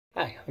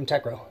Hi, I'm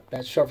Techro.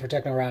 That's short for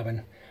Techno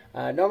Robin.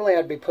 Normally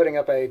I'd be putting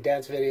up a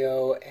dance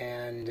video,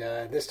 and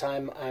this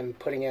time I'm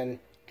putting in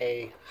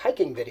a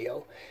hiking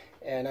video.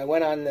 And I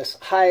went on this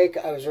hike.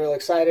 I was real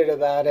excited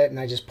about it, and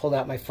I just pulled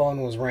out my phone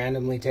and was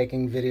randomly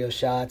taking video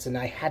shots, and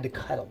I had to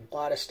cut a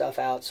lot of stuff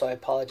out, so I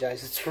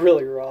apologize. It's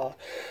really raw.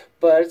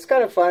 But it's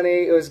kind of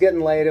funny. It was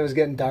getting late. It was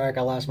getting dark.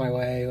 I lost my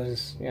way. It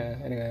was, yeah,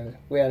 anyway,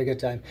 we had a good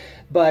time.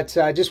 But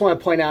I just want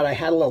to point out I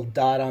had a little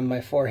dot on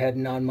my forehead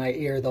and on my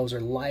ear. Those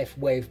are life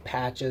wave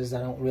patches.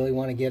 I don't really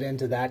want to get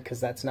into that because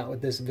that's not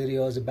what this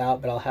video is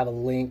about, but I'll have a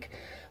link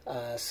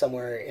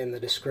somewhere in the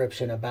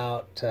description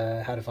about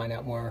how to find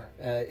out more.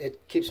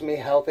 It keeps me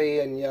healthy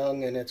and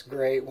young, and it's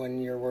great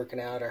when you're working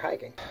out or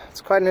hiking.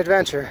 It's quite an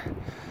adventure.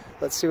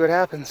 Let's see what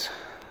happens.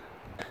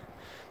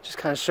 Just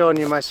kind of showing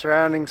you my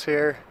surroundings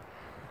here.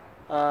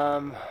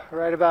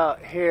 Right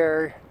about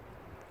here,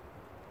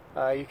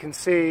 you can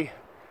see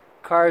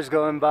cars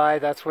going by.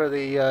 That's where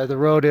the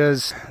road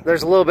is.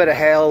 There's a little bit of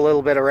hail, a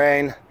little bit of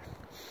rain.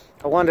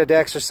 I wanted to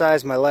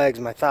exercise my legs,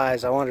 my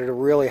thighs. I wanted a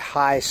really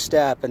high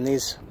step, and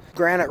these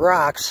granite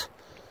rocks,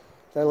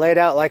 they're laid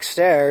out like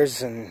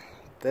stairs, and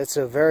it's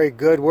a very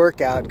good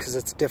workout because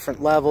it's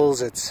different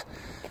levels. It's,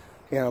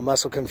 you know,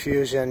 muscle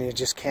confusion. You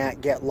just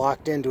can't get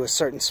locked into a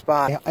certain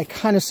spot. I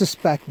kind of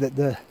suspect that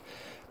the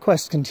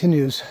quest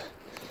continues.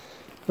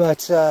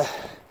 But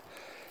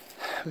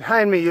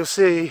behind me you'll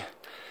see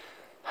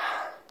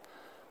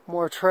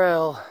more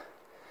trail,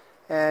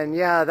 and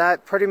yeah,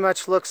 that pretty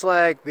much looks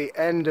like the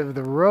end of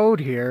the road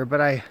here,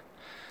 but I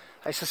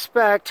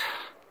suspect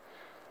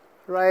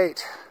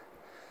right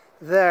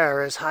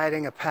there is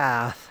hiding a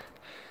path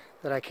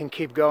that I can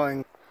keep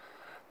going.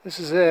 This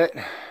is it.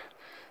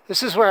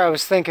 This is where I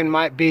was thinking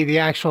might be the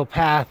actual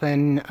path,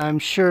 and I'm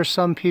sure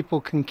some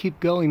people can keep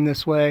going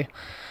this way,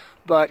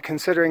 but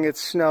considering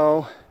it's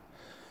snow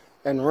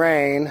and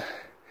rain,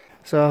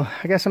 so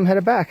I guess I'm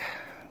headed back.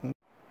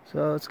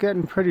 So it's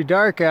getting pretty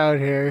dark out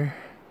here.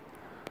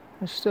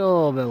 There's still a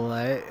little bit of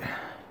light,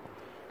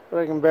 but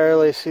I can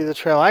barely see the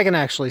trail. I can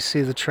actually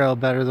see the trail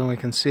better than we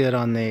can see it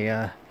on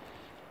the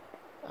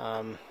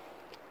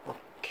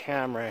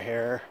camera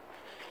here,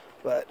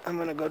 but I'm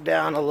gonna go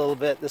down a little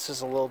bit. This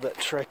is a little bit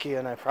tricky,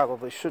 and I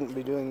probably shouldn't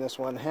be doing this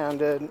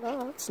one-handed.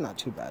 Oh, it's not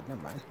too bad,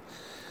 never mind.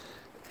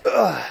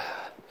 Ugh.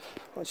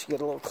 Once you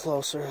get a little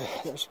closer,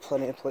 there's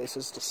plenty of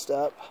places to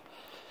step.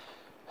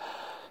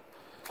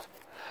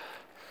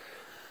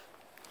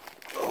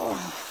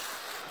 Oh.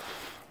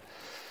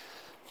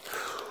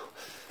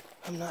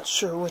 I'm not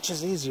sure which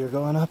is easier,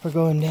 going up or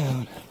going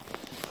down.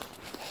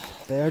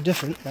 They are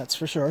different, that's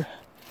for sure.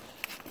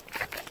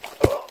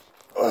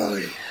 Oh,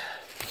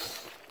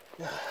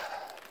 yeah.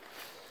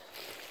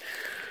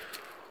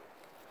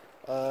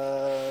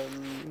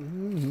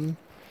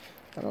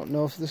 I don't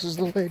know if this is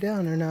the way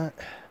down or not.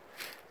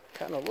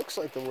 Kind of looks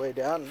like the way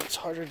down, and it's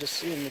harder to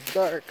see in the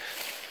dark.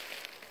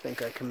 I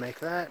think I can make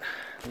that.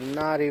 I'm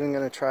not even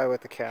going to try with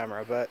the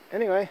camera, but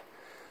anyway,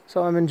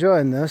 so I'm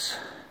enjoying this.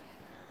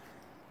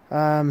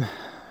 I'll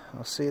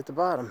see you at the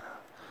bottom.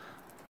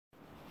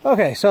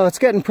 Okay, so it's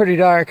getting pretty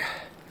dark.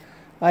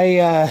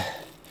 I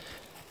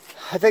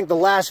think the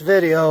last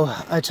video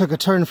I took a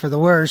turn for the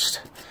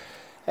worst,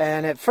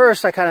 and at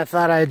first I kind of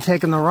thought I had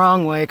taken the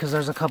wrong way because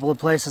there's a couple of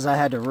places I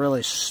had to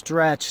really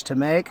stretch to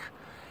make,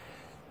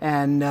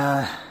 and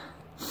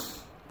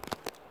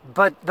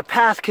but the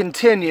path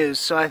continues,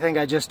 so I think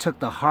I just took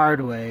the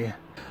hard way.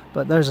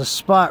 But there's a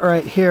spot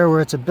right here where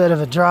it's a bit of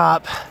a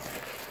drop.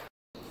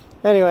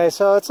 Anyway,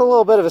 so it's a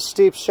little bit of a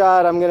steep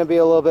shot. I'm going to be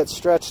a little bit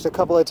stretched a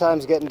couple of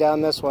times getting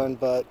down this one,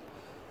 but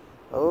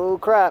oh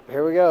crap,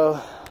 here we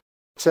go.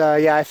 So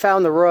yeah, I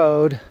found the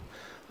road.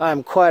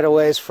 I'm quite a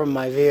ways from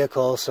my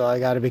vehicle, so I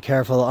got to be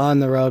careful on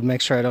the road, make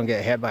sure I don't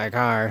get hit by a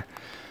car.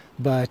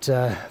 But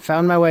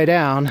found my way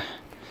down.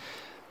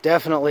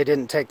 Definitely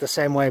didn't take the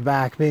same way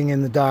back. Being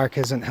in the dark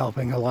isn't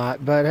helping a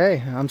lot, but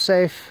hey, I'm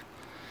safe.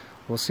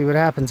 We'll see what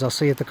happens. I'll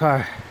see you at the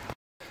car.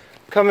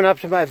 Coming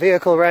up to my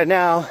vehicle right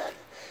now.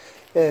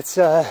 It's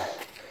been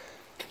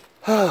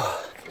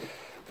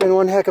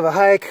one heck of a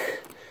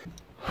hike.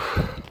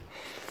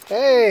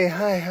 Hey,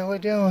 hi, how we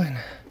doing?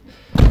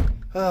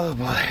 Oh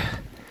boy.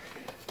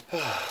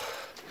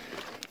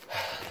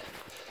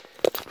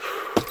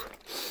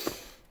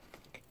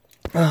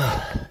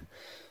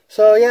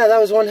 So yeah,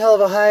 that was one hell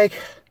of a hike.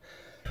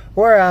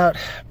 We're out,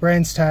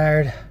 brain's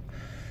tired.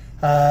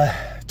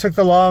 Took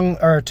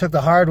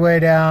the hard way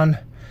down.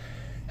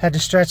 Had to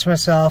stretch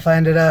myself. I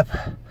ended up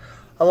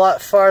a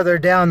lot farther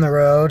down the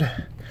road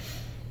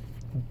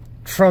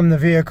from the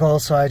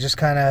vehicle, so I just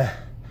kind of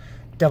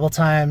double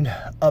timed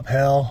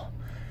uphill,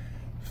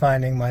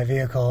 finding my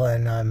vehicle,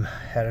 and I'm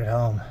headed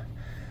home.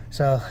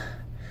 So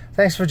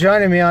thanks for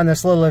joining me on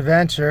this little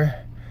adventure.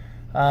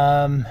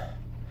 I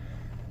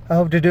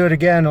hope to do it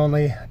again,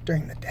 only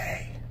during the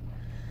day.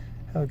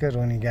 Have a good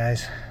one, you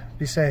guys.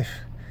 Be safe,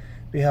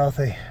 be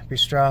healthy, be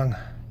strong.